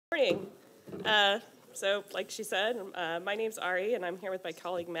morning. So, like she said, my name's Ari, and I'm here with my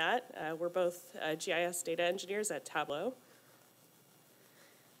colleague Matt. We're both GIS data engineers at Tableau.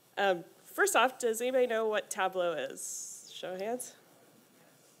 First off, does anybody know what Tableau is? Show of hands.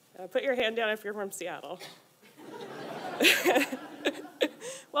 Put your hand down if you're from Seattle.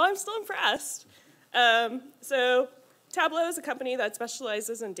 Well, I'm still impressed. So Tableau is a company that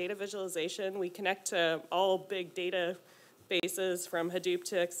specializes in data visualization. We connect to all big databases from Hadoop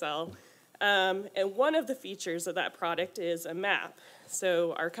to Excel. And one of the features of that product is a map.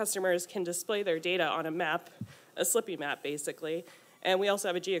 So our customers can display their data on a map, a Slippy map, basically. And we also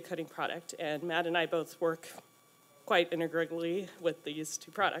have a geocoding product. And Matt and I both work quite integrally with these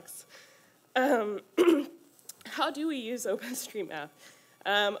two products. How do we use OpenStreetMap?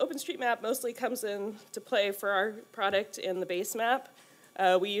 OpenStreetMap mostly comes into play for our product in the base map.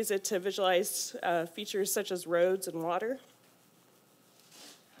 We use it to visualize features such as roads and water.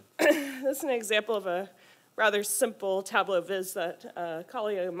 This is an example of a rather simple Tableau viz that a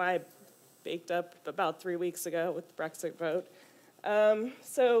colleague of mine baked up about 3 weeks ago with the Brexit vote.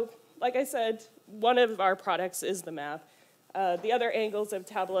 So, like I said, one of our products is the map. The other angles of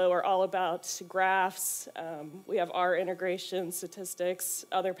Tableau are all about graphs. We have R integration, statistics,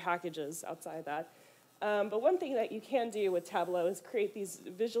 other packages outside that. But one thing that you can do with Tableau is create these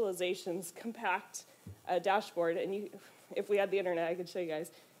visualizations, compact dashboard. And if we had the internet, I could show you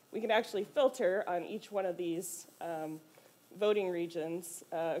guys. We can actually filter on each one of these voting regions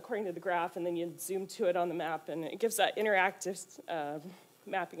according to the graph, and then you zoom to it on the map, and it gives that interactive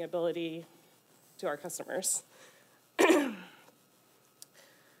mapping ability to our customers.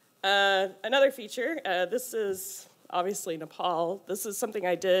 Another feature, this is obviously Nepal. This is something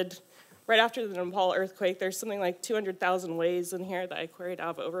I did right after the Nepal earthquake. There's something like 200,000 ways in here that I queried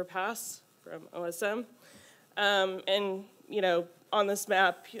out of Overpass from OSM. And, you know, on this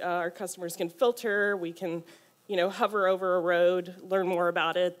map, our customers can filter. We can, you know, hover over a road, learn more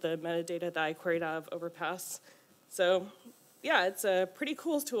about it, the metadata that I queried out of Overpass. So, yeah, it's a pretty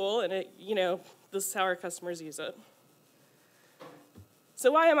cool tool, and it, you know, this is how our customers use it.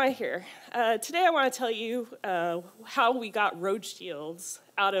 So why am I here? Today I want to tell you how we got road shields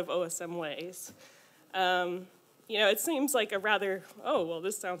out of OSM ways. You know, it seems like a rather, oh, well,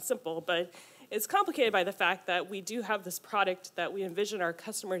 this sounds simple, but it's complicated by the fact that we do have this product that we envision our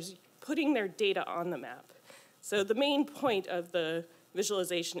customers putting their data on the map. So the main point of the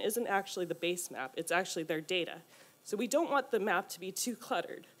visualization isn't actually the base map, it's actually their data. So we don't want the map to be too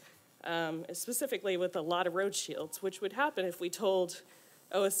cluttered, specifically with a lot of road shields, which would happen if we told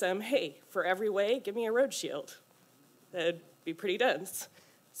OSM, hey, for every way, give me a road shield. That'd be pretty dense.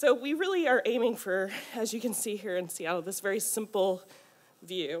 So we really are aiming for, as you can see here in Seattle, this very simple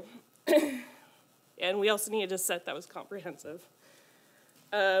view. And we also needed a set that was comprehensive.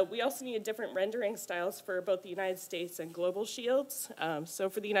 We also needed different rendering styles for both the United States and global shields. So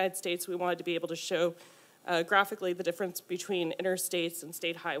for the United States, we wanted to be able to show graphically the difference between interstates and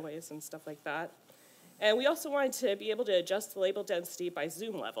state highways and stuff like that. And we also wanted to be able to adjust the label density by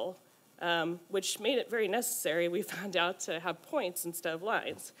zoom level, which made it very necessary, we found out, to have points instead of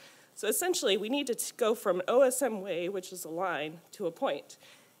lines. So essentially, we need to go from an OSM way, which is a line, to a point.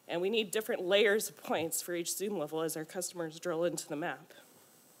 And we need different layers of points for each zoom level as our customers drill into the map.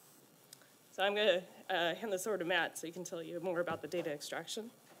 So I'm going to hand this over to Matt so he can tell you more about the data extraction.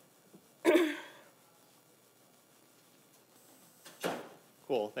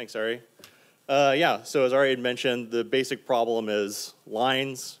 Cool, thanks, Ari. Yeah, so as Ari had mentioned, the basic problem is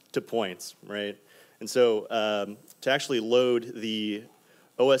lines to points, right? And so to actually load the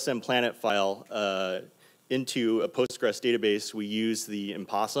OSM Planet file into a Postgres database, we use the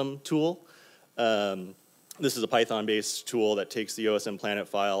Impossum tool. This is a Python-based tool that takes the OSM Planet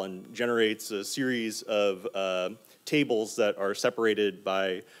file and generates a series of tables that are separated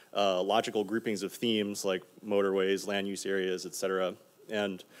by logical groupings of themes like motorways, land use areas, et cetera.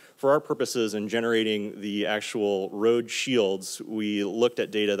 And for our purposes in generating the actual road shields, we looked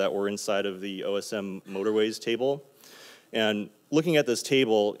at data that were inside of the OSM motorways table. And looking at this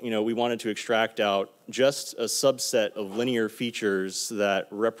table, you know, we wanted to extract out just a subset of linear features that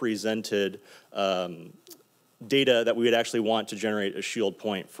represented data that we would actually want to generate a shield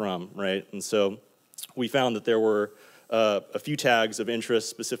point from, right? And so we found that there were a few tags of interest,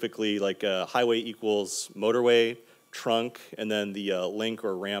 specifically like highway equals motorway, trunk, and then the link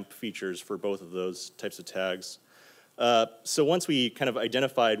or ramp features for both of those types of tags. So once we kind of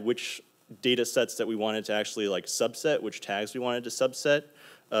identified which data sets that we wanted to actually like subset, which tags we wanted to subset,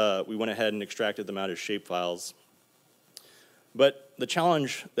 we went ahead and extracted them out as shapefiles. But the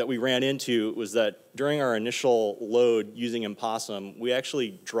challenge that we ran into was that during our initial load using Impossum, we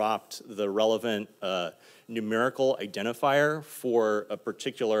actually dropped the relevant numerical identifier for a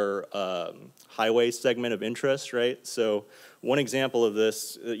particular highway segment of interest, right? So one example of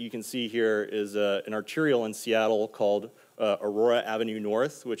this that you can see here is an arterial in Seattle called Aurora Avenue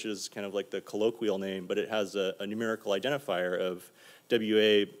North, which is kind of like the colloquial name, but it has a numerical identifier of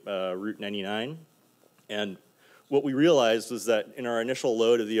WA Route 99. And what we realized was that in our initial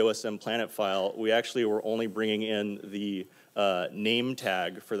load of the OSM planet file, we actually were only bringing in the name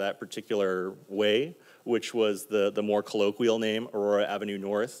tag for that particular way, which was the more colloquial name, Aurora Avenue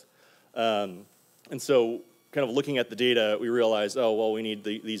North. And so kind of looking at the data, we realized, oh, well, we need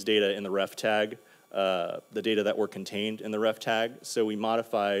these data in the ref tag, the data that were contained in the ref tag. So we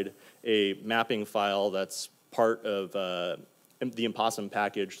modified a mapping file that's part of the Impossum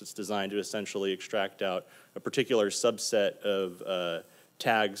package that's designed to essentially extract out a particular subset of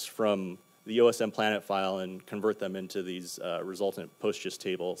tags from the OSM planet file and convert them into these resultant PostGIS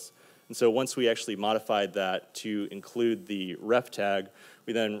tables. And so once we actually modified that to include the ref tag,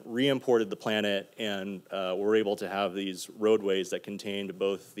 we then re-imported the planet and were able to have these roadways that contained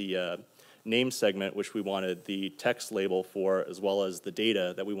both the name segment, which we wanted the text label for, as well as the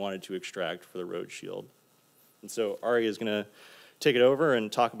data that we wanted to extract for the road shield. And so Ari is going to take it over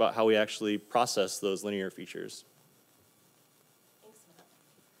and talk about how we actually process those linear features. Thanks, Matt.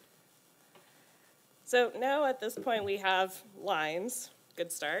 So now at this point we have lines.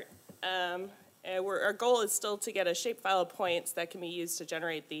 Good start. And our goal is still to get a shapefile of points that can be used to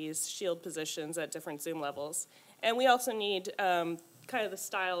generate these shield positions at different zoom levels. And we also need kind of the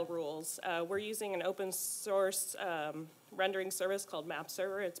style rules. We're using an open source rendering service called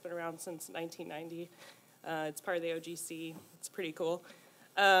MapServer. It's been around since 1990. It's part of the OGC. It's pretty cool.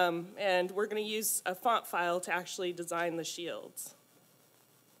 And we're going to use a font file to actually design the shields.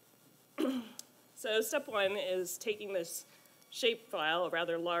 So step one is taking this shapefile, a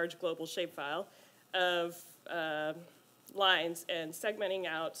rather large global shapefile, of lines and segmenting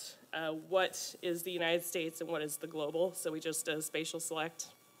out what is the United States and what is the global. So we just did a spatial select.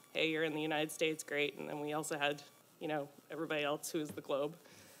 Hey, you're in the United States, great. And then we also had, everybody else who is the globe.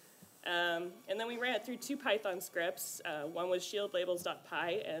 And then we ran it through two Python scripts. One was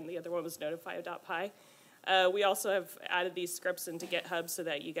shieldlabels.py, and the other one was notify.py. We also have added these scripts into GitHub so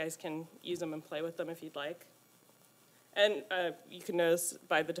that you guys can use them and play with them if you'd like. And you can notice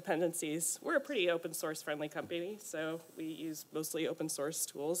by the dependencies, we're a pretty open source friendly company, so we use mostly open source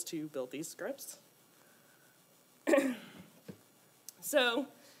tools to build these scripts. So,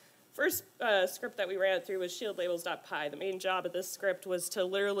 first script that we ran through was shieldlabels.py. The main job of this script was to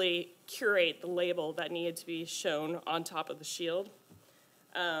literally curate the label that needed to be shown on top of the shield.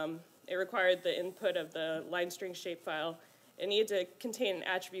 It required the input of the line string shapefile. It needed to contain an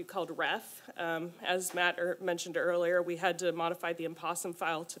attribute called ref. As Matt mentioned earlier, we had to modify the Impossum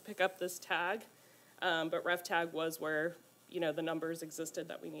file to pick up this tag, but ref tag was where the numbers existed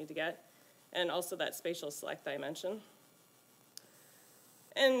that we need to get, and also that spatial select I mentioned.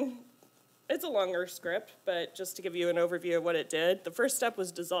 And it's a longer script, but just to give you an overview of what it did, the first step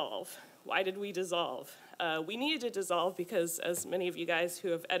was dissolve. Why did we dissolve? We needed to dissolve because, as many of you guys who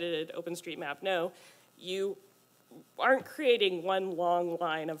have edited OpenStreetMap know, you aren't creating one long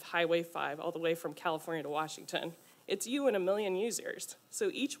line of Highway 5 all the way from California to Washington. It's you and a million users. So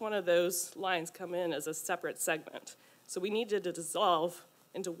each one of those lines come in as a separate segment. So we needed to dissolve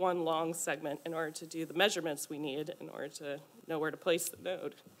into one long segment in order to do the measurements we need in order to know where to place the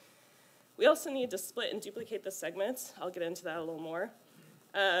node. We also need to split and duplicate the segments. I'll get into that a little more.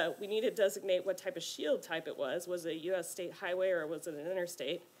 We need to designate what type of shield type it was. Was it a US state highway or was it an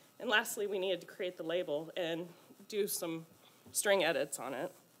interstate? And lastly, we needed to create the label and do some string edits on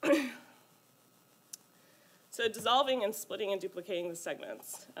it. So dissolving and splitting and duplicating the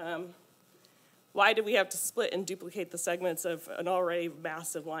segments. Why did we have to split and duplicate the segments of an already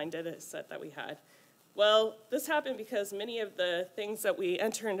massive line data set that we had? Well, this happened because many of the things that we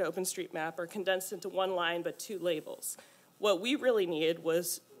enter into OpenStreetMap are condensed into one line but two labels. What we really needed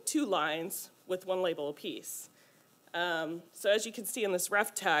was two lines with one label apiece. So as you can see in this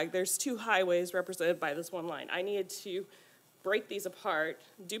ref tag, there's two highways represented by this one line. I needed to break these apart,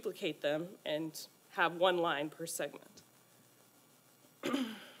 duplicate them, and have one line per segment.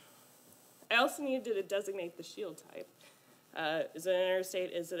 I also needed to designate the shield type. Is it an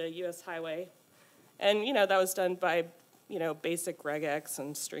interstate? Is it a US highway? And that was done by basic regex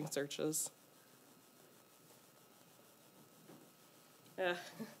and string searches.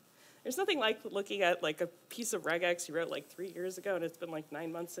 There's nothing like looking at a piece of regex you wrote 3 years ago, and it's been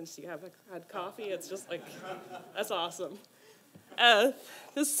 9 months since you have had coffee. It's just that's awesome.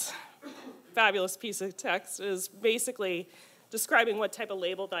 This fabulous piece of text is basically describing what type of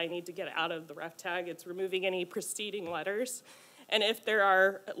label that I need to get out of the ref tag. It's removing any preceding letters. And if there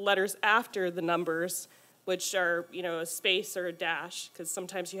are letters after the numbers, which are, you know, a space or a dash, because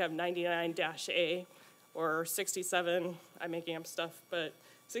sometimes you have 99-A or 67, I'm making up stuff, but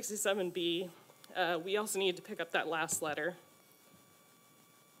 67B, we also need to pick up that last letter.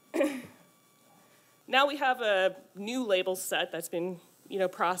 Now we have a new label set that's been, you know,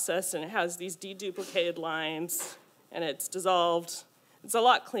 processed, and it has these deduplicated lines, and it's dissolved. It's a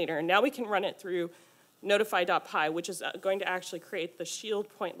lot cleaner. Now we can run it through notify.py, which is going to actually create the shield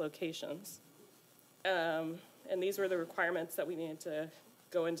point locations. And these were the requirements that we needed to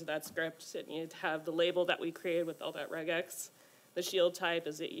go into that script. It needed to have the label that we created with all that regex. The shield type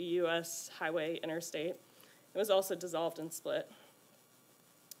is a US highway interstate. It was also dissolved and split.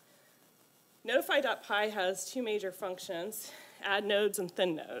 Notify.py has two major functions, add nodes and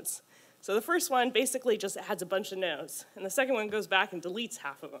thin nodes. So the first one basically just adds a bunch of nodes, and the second one goes back and deletes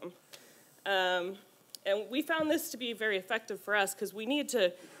half of them. And we found this to be very effective for us because we need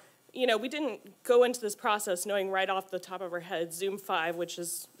to, you know, we didn't go into this process knowing right off the top of our head, Zoom 5, which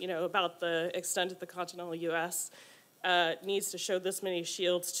is, you know, about the extent of the continental US, needs to show this many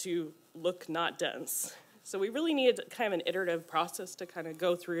shields to look not dense. So we really needed kind of an iterative process to kind of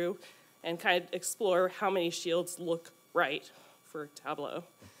go through and kind of explore how many shields look right for Tableau.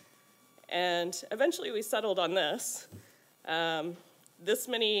 And eventually we settled on this. This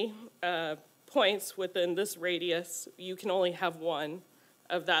many points within this radius, you can only have one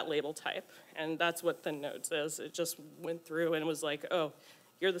of that label type. And that's what thin nodes is. It just went through and was like, oh,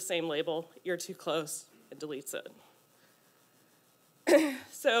 you're the same label, you're too close, it deletes it.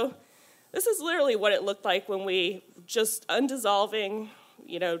 So this is literally what it looked like when we just undissolving,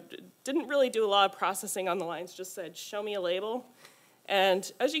 you know, didn't really do a lot of processing on the lines, just said, show me a label.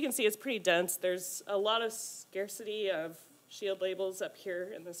 And as you can see, it's pretty dense. There's a lot of scarcity of shield labels up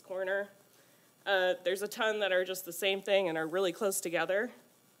here in this corner. There's a ton that are just the same thing and are really close together.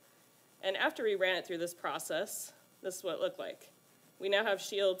 And after we ran it through this process, this is what it looked like. We now have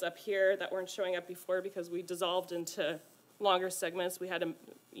shields up here that weren't showing up before because we dissolved into longer segments. We had to,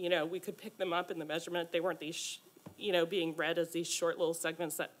 you know, we could pick them up in the measurement. They weren't these, you know, being read as these short little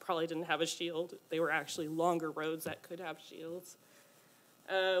segments that probably didn't have a shield. They were actually longer roads that could have shields.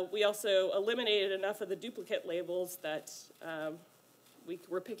 We also eliminated enough of the duplicate labels that we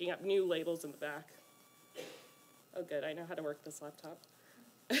were picking up new labels in the back. Oh, good, I know how to work this laptop.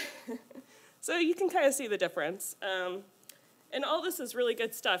 So you can kind of see the difference. And all this is really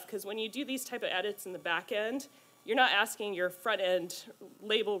good stuff, because when you do these type of edits in the back end, you're not asking your front end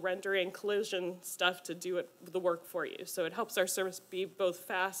label rendering collision stuff to do the work for you. So it helps our service be both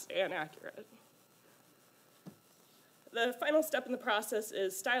fast and accurate. The final step in the process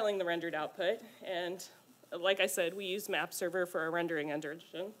is styling the rendered output. And like I said, we use map server for our rendering engine.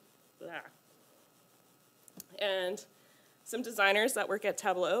 And some designers that work at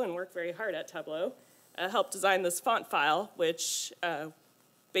Tableau and work very hard at Tableau helped design this font file, which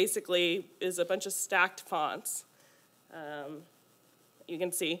basically is a bunch of stacked fonts. You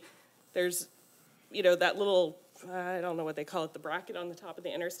can see there's, you know, that little, I don't know what they call it, the bracket on the top of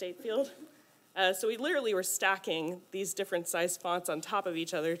the interstate field. So we literally were stacking these different size fonts on top of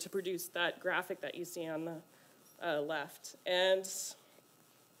each other to produce that graphic that you see on the left. And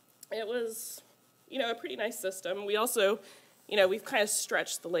it was, you know, a pretty nice system. We also, you know, we've kind of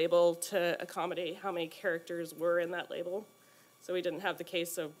stretched the label to accommodate how many characters were in that label. So we didn't have the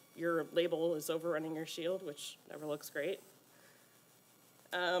case of your label is overrunning your shield, which never looks great.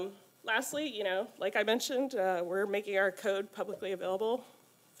 Lastly, you know, like I mentioned, we're making our code publicly available.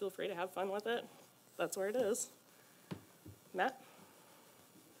 Feel free to have fun with it. That's where it is. Matt?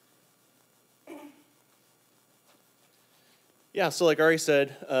 Yeah, so like Ari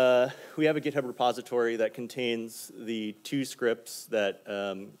said, we have a GitHub repository that contains the two scripts that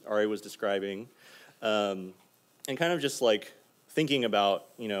Ari was describing. And kind of just like thinking about,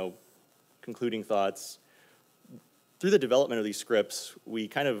 you know, concluding thoughts. Through the development of these scripts, we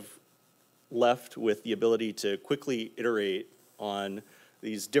kind of left with the ability to quickly iterate on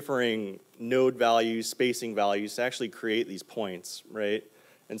these differing node values, spacing values to actually create these points, right?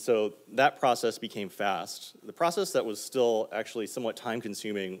 And so that process became fast. The process that was still actually somewhat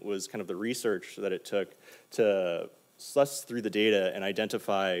time-consuming was kind of the research that it took to suss through the data and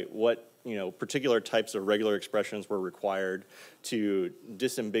identify what, you know, particular types of regular expressions were required to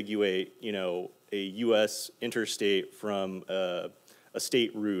disambiguate, you know, a US interstate from a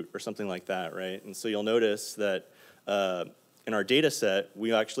state route or something like that, right? And so you'll notice that in our data set,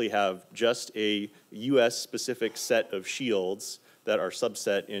 we actually have just a US-specific set of shields that are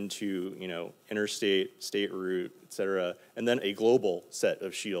subset into, interstate, state route, et cetera, and then a global set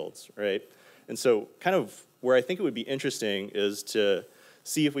of shields, right? And so kind of where I think it would be interesting is to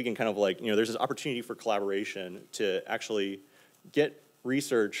see if we can kind of there's this opportunity for collaboration to actually get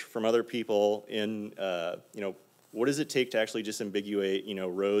research from other people in, what does it take to actually disambiguate,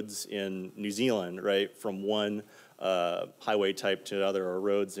 roads in New Zealand, right, from one highway type to another, or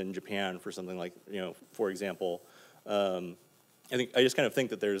roads in Japan for something like, for example. I just kind of think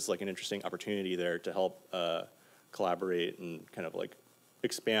that there's an interesting opportunity there to help collaborate and kind of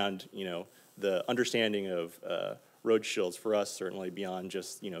expand, the understanding of road shields for us, certainly beyond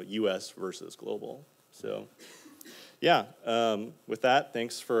just, U.S. versus global. So, yeah, with that,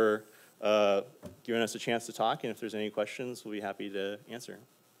 thanks for giving us a chance to talk, and if there's any questions, we'll be happy to answer.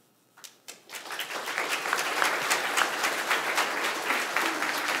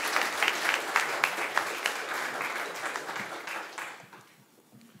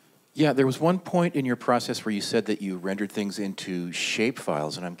 Yeah, there was one point in your process where you said that you rendered things into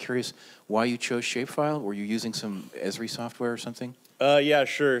shapefiles, and I'm curious why you chose shapefile. Were you using some Esri software or something? Yeah,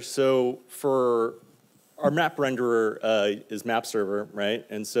 sure. So for our map renderer is map server, right?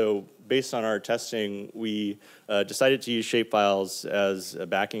 And so based on our testing, we decided to use shapefiles as a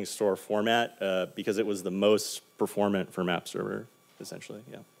backing store format because it was the most performant for map server, essentially,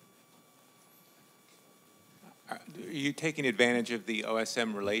 yeah. Are you taking advantage of the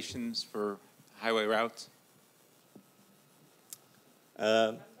OSM relations for highway routes?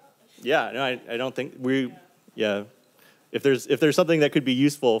 Yeah, no, I don't think yeah. If there's something that could be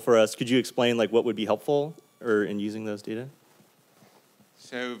useful for us, could you explain what would be helpful in using those data?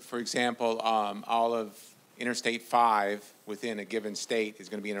 So, for example, all of Interstate 5 within a given state is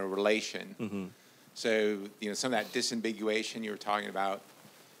going to be in a relation. Mm-hmm. So, some of that disambiguation you were talking about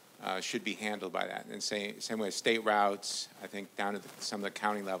should be handled by that. And same way, state routes, I think down to some of the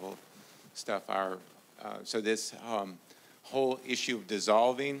county level stuff are. So this whole issue of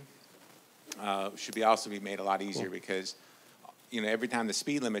dissolving should also be made a lot easier because, every time the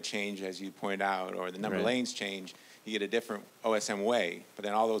speed limit change, as you pointed out, or the number of lanes change, you get a different OSM way. But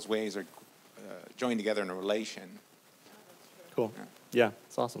then all those ways are joined together in a relation. Cool. Yeah,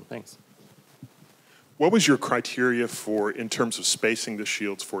 it's awesome. Thanks. What was your criteria for, in terms of spacing the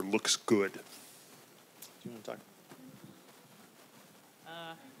shields for looks good? Do you want to talk?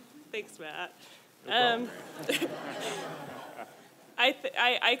 Thanks, Matt.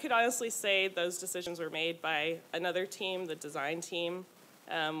 I could honestly say those decisions were made by another team, the design team,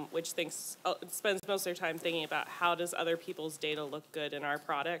 which spends most of their time thinking about how does other people's data look good in our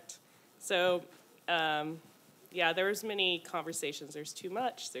product. So, yeah, there was many conversations. There's too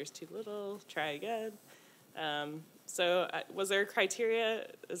much. There's too little. Try again. So, was there a criteria?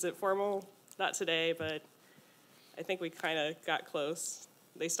 Is it formal? Not today, but I think we kind of got close.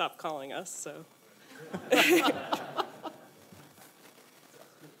 They stopped calling us, so.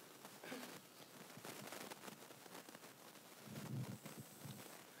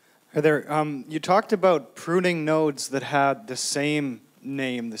 Are there, you talked about pruning nodes that had the same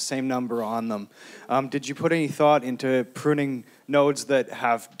name, the same number on them. Did you put any thought into pruning nodes that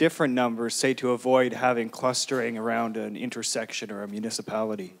have different numbers, say to avoid having clustering around an intersection or a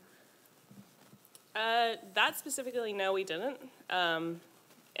municipality? That specifically, no, we didn't. And,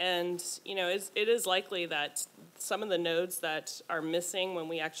 it is likely that some of the nodes that are missing when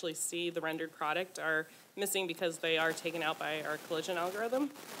we actually see the rendered product are missing because they are taken out by our collision algorithm.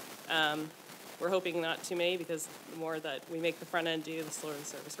 We're hoping not too many because the more that we make the front end do, the slower the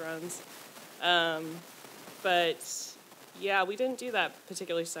service runs. But yeah, we didn't do that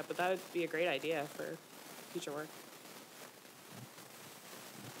particular step, but that would be a great idea for future work.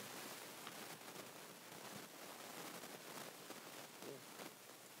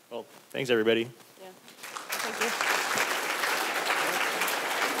 Well, thanks everybody. Yeah, thank you.